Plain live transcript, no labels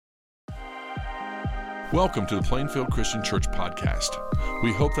Welcome to the Plainfield Christian Church podcast.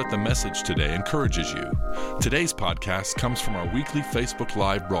 We hope that the message today encourages you. Today's podcast comes from our weekly Facebook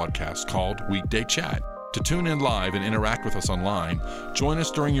Live broadcast called Weekday Chat. To tune in live and interact with us online, join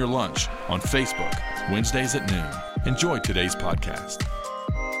us during your lunch on Facebook, Wednesdays at noon. Enjoy today's podcast.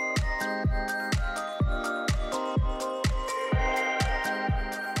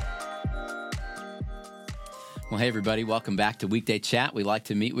 Well, hey, everybody. Welcome back to Weekday Chat. We like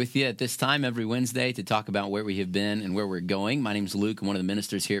to meet with you at this time every Wednesday to talk about where we have been and where we're going. My name's Luke. I'm one of the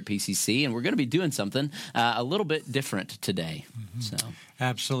ministers here at PCC, and we're going to be doing something a little bit different today.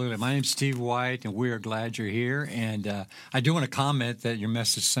 Absolutely. My name's Steve White, and we are glad you're here. And I do want to comment that your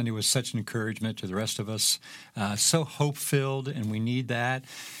message Sunday was such an encouragement to the rest of us. So hope-filled, and we need that,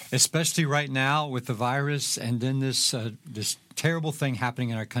 especially right now with the virus and then this terrible thing happening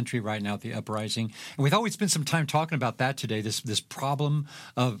in our country right now, the uprising. And we thought we'd spend some time talking about that today, this problem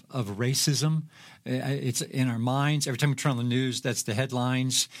of racism. It's in our minds. Every time we turn on the news, that's the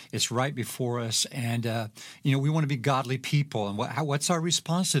headlines. It's right before us. And, we want to be godly people. And what's our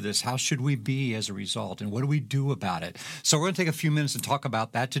response to this? How should we be as a result? And what do we do about it? So we're going to take a few minutes and talk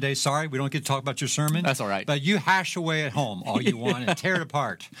about that today. Sorry, we don't get to talk about your sermon. That's all right. But you hash away at home all you want and tear it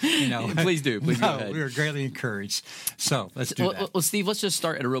apart. Please do. Please go ahead. We are greatly encouraged. So let's do that. Well, Steve, let's just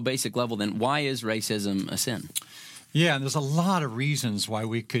start at a real basic level then. Why is racism a sin? Yeah, and there's a lot of reasons why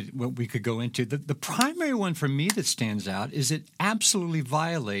we could go into. The primary one for me that stands out is it absolutely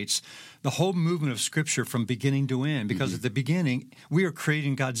violates the whole movement of Scripture from beginning to end, because at the beginning, we are created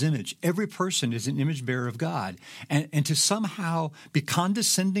in God's image. Every person is an image bearer of God. And to somehow be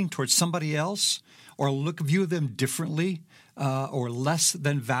condescending towards somebody else or view them differently or less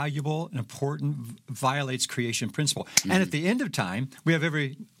than valuable and important violates creation principle. And at the end of time, we have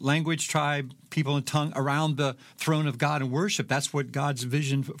every language, tribe, people, and tongue around the throne of God and worship. That's what God's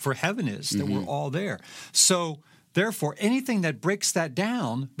vision for heaven is, that we're all there. So therefore, anything that breaks that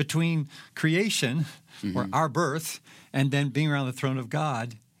down between creation or our birth and then being around the throne of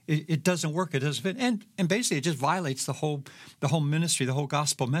God, it doesn't work. It doesn't fit. And basically, it just violates the whole ministry, the whole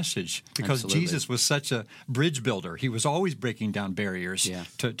gospel message, because Absolutely. Jesus was such a bridge builder. He was always breaking down barriers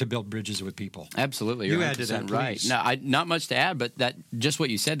to build bridges with people. Absolutely. You added that, right. No, not much to add, but that just what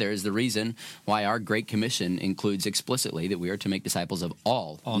you said there is the reason why our Great Commission includes explicitly that we are to make disciples of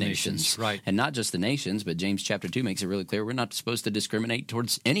all nations. Right. And not just the nations, but James chapter 2 makes it really clear we're not supposed to discriminate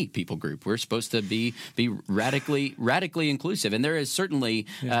towards any people group. We're supposed to be radically inclusive. And there is certainly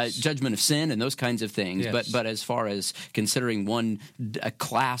judgment of sin and those kinds of things. Yes. But as far as considering a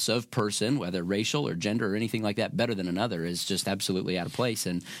class of person, whether racial or gender or anything like that, better than another is just absolutely out of place.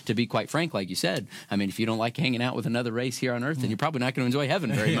 And to be quite frank, like you said, I mean, if you don't like hanging out with another race here on earth, then you're probably not going to enjoy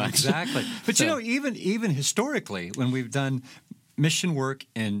heaven very much. Exactly. But even historically, when we've done mission work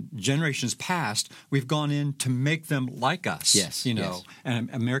in generations past, we've gone in to make them like us. Yes. And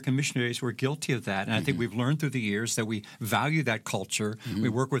American missionaries were guilty of that. And I think we've learned through the years that we value that culture. We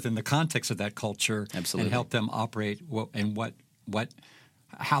work within the context of that culture and help them operate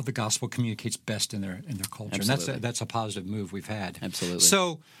how the gospel communicates best in their culture. Absolutely. And that's a positive move we've had. Absolutely.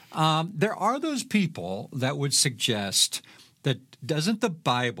 So there are those people that would suggest that doesn't the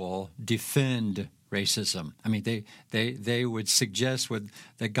Bible defend racism? I mean, they would suggest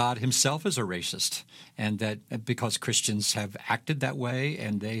that God himself is a racist, and that because Christians have acted that way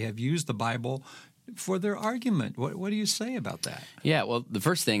and they have used the Bible for their argument. What do you say about that? Yeah, well, the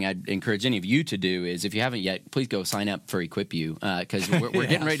first thing I'd encourage any of you to do is, if you haven't yet, please go sign up for Equip You, because we're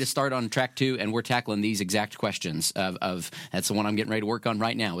getting ready to start on track 2, and we're tackling these exact questions of that's the one I'm getting ready to work on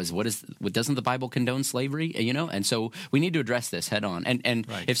right now, is doesn't the Bible condone slavery, And so we need to address this head on. And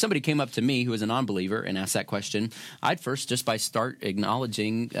right. If somebody came up to me who is a non-believer and asked that question, I'd first just by start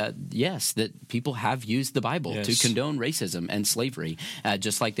acknowledging, that people have used the Bible to condone racism and slavery,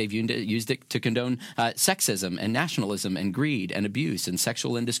 just like they've used it to condone sexism and nationalism and greed and abuse and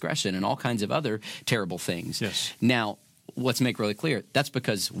sexual indiscretion and all kinds of other terrible things. Yes. Now, let's make really clear, that's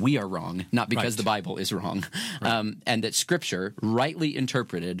because we are wrong, not because the Bible is wrong. Right. And that Scripture, rightly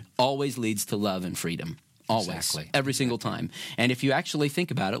interpreted, always leads to love and freedom. Always. Exactly. Every single time. And if you actually think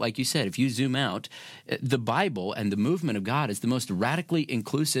about it, like you said, if you zoom out, the Bible and the movement of God is the most radically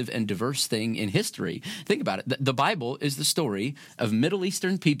inclusive and diverse thing in history. Think about it. The Bible is the story of Middle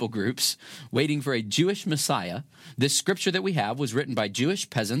Eastern people groups waiting for a Jewish Messiah. This scripture that we have was written by Jewish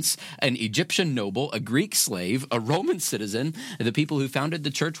peasants, an Egyptian noble, a Greek slave, a Roman citizen. The people who founded the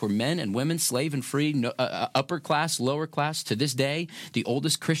church were men and women, slave and free, upper class, lower class. To this day, the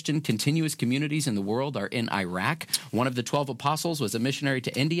oldest Christian continuous communities in the world are in in Iraq. One of the 12 apostles was a missionary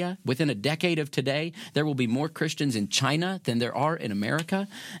to India. Within a decade of today, there will be more Christians in China than there are in America.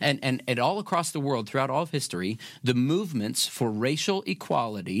 And all across the world, throughout all of history, the movements for racial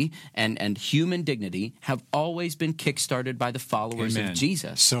equality and human dignity have always been kickstarted by the followers Amen. of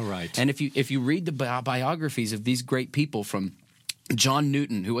Jesus. So right. And if you read the biographies of these great people, from John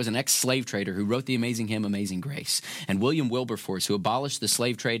Newton, who was an ex-slave trader who wrote the amazing hymn Amazing Grace, and William Wilberforce, who abolished the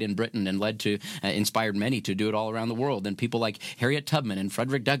slave trade in Britain and led to inspired many to do it all around the world, and people like Harriet Tubman and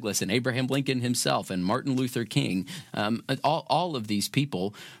Frederick Douglass and Abraham Lincoln himself and Martin Luther King, all of these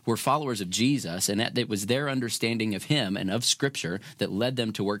people were followers of Jesus, and it was their understanding of him and of Scripture that led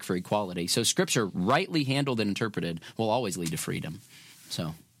them to work for equality. So Scripture, rightly handled and interpreted, will always lead to freedom.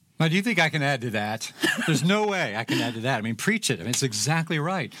 So. Now, do you think I can add to that? There's no way I can add to that. I mean, preach it. I mean, it's exactly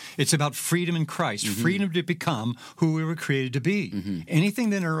right. It's about freedom in Christ, freedom to become who we were created to be.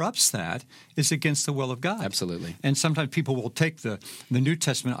 Anything that interrupts that is against the will of God. Absolutely. And sometimes people will take the New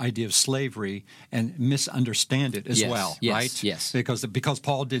Testament idea of slavery and misunderstand it as well, right? Yes. Because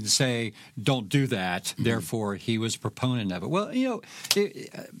Paul didn't say, don't do that, therefore he was a proponent of it. Well,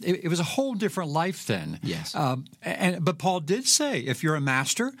 it was a whole different life then. Yes. But Paul did say, if you're a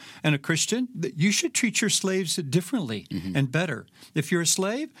master and a Christian, that you should treat your slaves differently and better. If you're a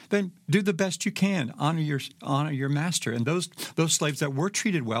slave, then do the best you can. Honor your master. And those slaves that were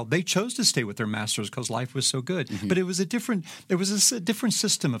treated well, they chose to stay with their masters because life was so good. But it was a different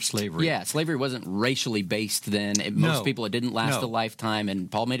system of slavery. Yeah, slavery wasn't racially based then. Most people, it didn't last a lifetime.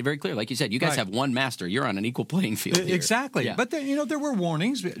 And Paul made it very clear, like you said, you guys have one master. You're on an equal playing field here. Exactly. Yeah. But there were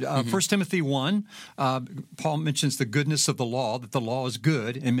warnings. 1 Timothy 1, Paul mentions the goodness of the law, that the law is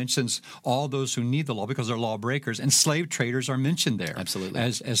good, and mentions all those who need the law because they're lawbreakers. And slave traders are mentioned there. Absolutely.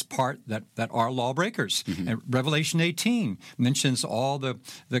 As part that are lawbreakers. And Revelation 18 mentions all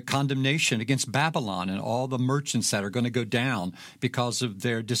the condemnation against Babylon and all the merchants that are going to go down because of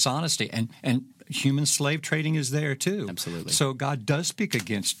their dishonesty. And human slave trading is there too. Absolutely. So God does speak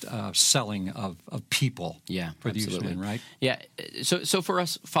against selling of people for the use of men, right? Yeah. So for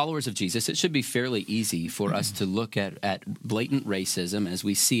us followers of Jesus, it should be fairly easy for us to look at blatant racism as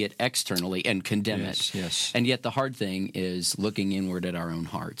we see it externally and condemn it. Yes. And yet the hard thing is looking inward at our own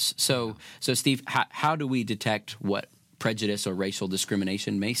hearts. So Steve, how do we detect what prejudice or racial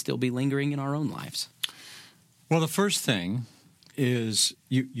discrimination may still be lingering in our own lives? Well, the first thing is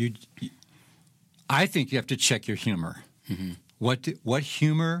I think you have to check your humor. What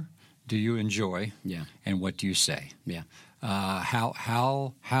humor do you enjoy? Yeah. And what do you say? Yeah.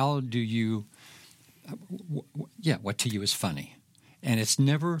 How do you? What to you is funny, and it's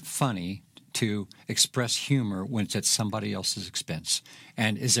never funny to express humor when it's at somebody else's expense.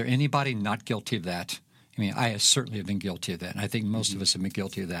 And is there anybody not guilty of that? I mean, I certainly have been guilty of that, and I think most of us have been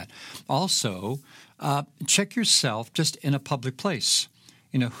guilty of that. Also, check yourself just in a public place.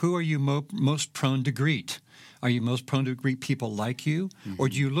 Who are you most prone to greet? Are you most prone to greet people like you? Or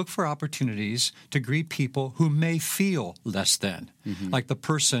do you look for opportunities to greet people who may feel less than? Like the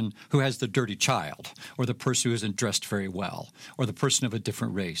person who has the dirty child, or the person who isn't dressed very well, or the person of a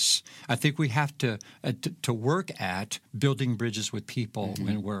different race. I think we have to work at building bridges with people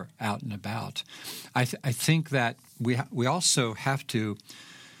when we're out and about. I think that we also have to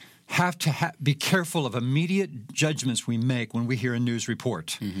be careful of immediate judgments we make when we hear a news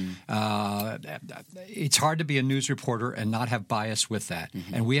report. It's hard to be a news reporter and not have bias with that.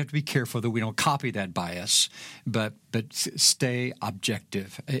 And we have to be careful that we don't copy that bias, but stay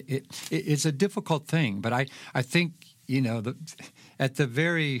objective. It's a difficult thing, but I think, at the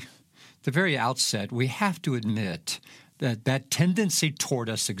very outset, we have to admit that tendency toward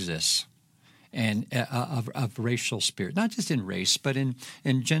us exists. And of racial spirit, not just in race, but in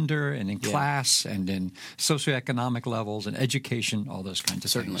gender and in class and in socioeconomic levels and education, all those kinds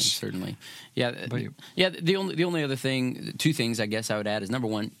of things. Certainly. Yeah. The only other thing, two things I guess I would add is, number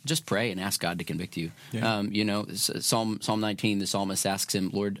one, just pray and ask God to convict you. Yeah. Psalm 19, the psalmist asks him,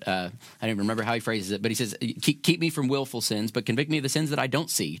 Lord, I don't even remember how he phrases it, but he says, keep me from willful sins, but convict me of the sins that I don't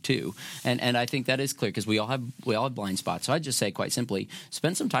see too. And I think that is clear because we all have blind spots. So I'd just say quite simply,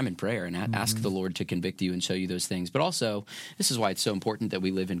 spend some time in prayer and ask the Lord to convict you and show you those things. But also, this is why it's so important that we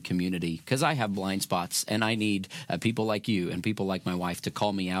live in community, because I have blind spots and I need people like you and people like my wife to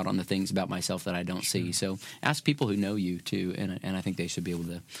call me out on the things about myself that I don't see. So ask people who know you too, and I think they should be able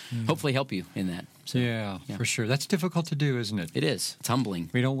to hopefully help you in that. So, yeah, for sure. That's difficult to do, isn't it? It is. It's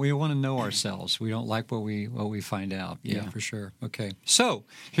humbling. We want to know ourselves. We don't like what we find out. Yeah, for sure. Okay. So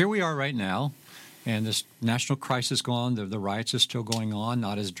here we are right now. And this national crisis going on, the riots are still going on,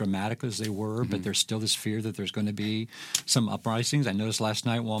 not as dramatic as they were, but there's still this fear that there's going to be some uprisings. I noticed last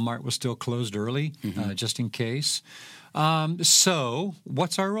night Walmart was still closed early, just in case. So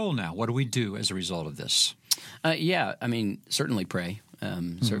what's our role now? What do we do as a result of this? Certainly pray.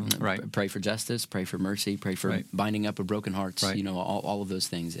 Certainly pray for justice, pray for mercy, pray for binding up of broken hearts. Right. All of those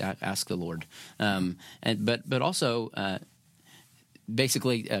things. Ask the Lord, but also.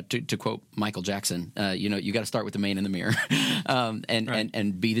 Basically, to quote Michael Jackson, you got to start with the man in the mirror,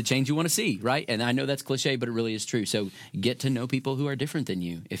 and be the change you want to see, right? And I know that's cliche, but it really is true. So get to know people who are different than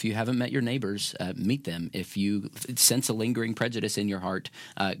you. If you haven't met your neighbors, meet them. If you sense a lingering prejudice in your heart,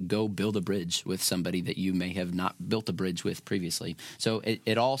 go build a bridge with somebody that you may have not built a bridge with previously. So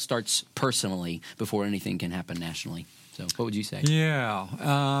it all starts personally before anything can happen nationally. So what would you say?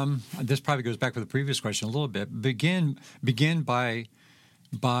 Yeah, this probably goes back to the previous question a little bit. Begin by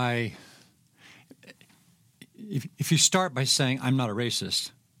if you start by saying I'm not a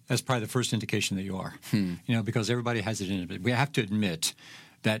racist, that's probably the first indication that you are. Because everybody has it in it. We have to admit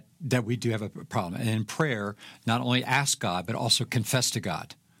that we do have a problem. And in prayer, not only ask God, but also confess to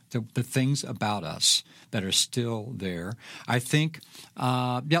God the things about us that are still there. I think,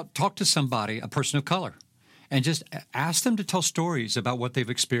 talk to somebody, a person of color. And just ask them to tell stories about what they've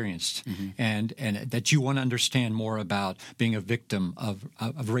experienced, and that you want to understand more about being a victim of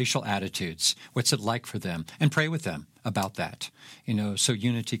racial attitudes. What's it like for them? And pray with them about that, so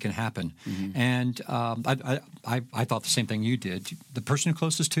unity can happen. And I thought the same thing you did. The person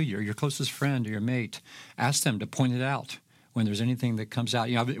closest to you, or your closest friend or your mate, ask them to point it out when there's anything that comes out.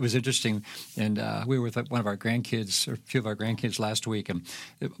 It was interesting, and we were with one of our grandkids, or a few of our grandkids last week, and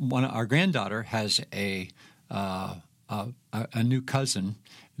our granddaughter has a new cousin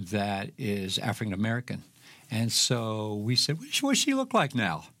that is African American. And so we said, what does she look like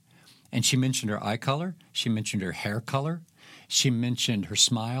now? And she mentioned her eye color. She mentioned her hair color. She mentioned her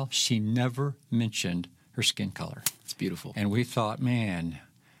smile. She never mentioned her skin color. It's beautiful. And we thought, man,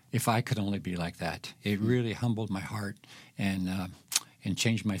 if I could only be like that. It really humbled my heart and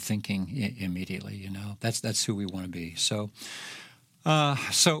changed my thinking immediately. That's who we want to be. So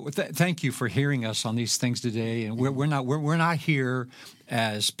thank you for hearing us on these things today. And we're not here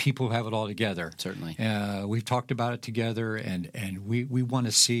as people who have it all together. Certainly, we've talked about it together, and we want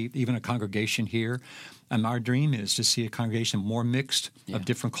to see even a congregation here. And our dream is to see a congregation more mixed of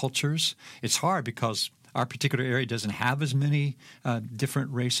different cultures. It's hard because our particular area doesn't have as many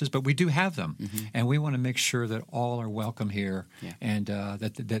different races, but we do have them, and we want to make sure that all are welcome here, and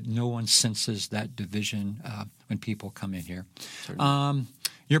that no one senses that division when people come in here.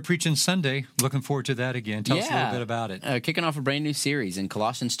 You're preaching Sunday. Looking forward to that again. Tell us a little bit about it. Kicking off a brand new series in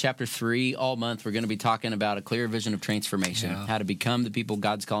Colossians chapter 3 all month. We're going to be talking about a clear vision of transformation, how to become the people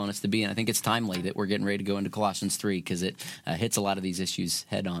God's calling us to be. And I think it's timely that we're getting ready to go into Colossians 3 because it hits a lot of these issues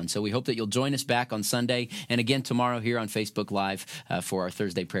head on. So we hope that you'll join us back on Sunday and again tomorrow here on Facebook Live for our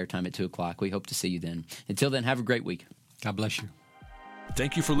Thursday prayer time at 2 o'clock. We hope to see you then. Until then, have a great week. God bless you.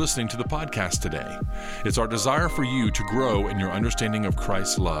 Thank you for listening to the podcast today. It's our desire for you to grow in your understanding of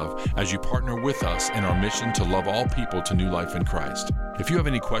Christ's love as you partner with us in our mission to love all people to new life in Christ. If you have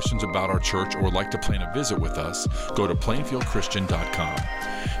any questions about our church or would like to plan a visit with us, go to plainfieldchristian.com.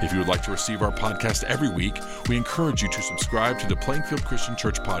 If you would like to receive our podcast every week, we encourage you to subscribe to the Plainfield Christian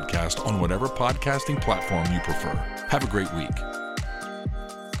Church podcast on whatever podcasting platform you prefer. Have a great week.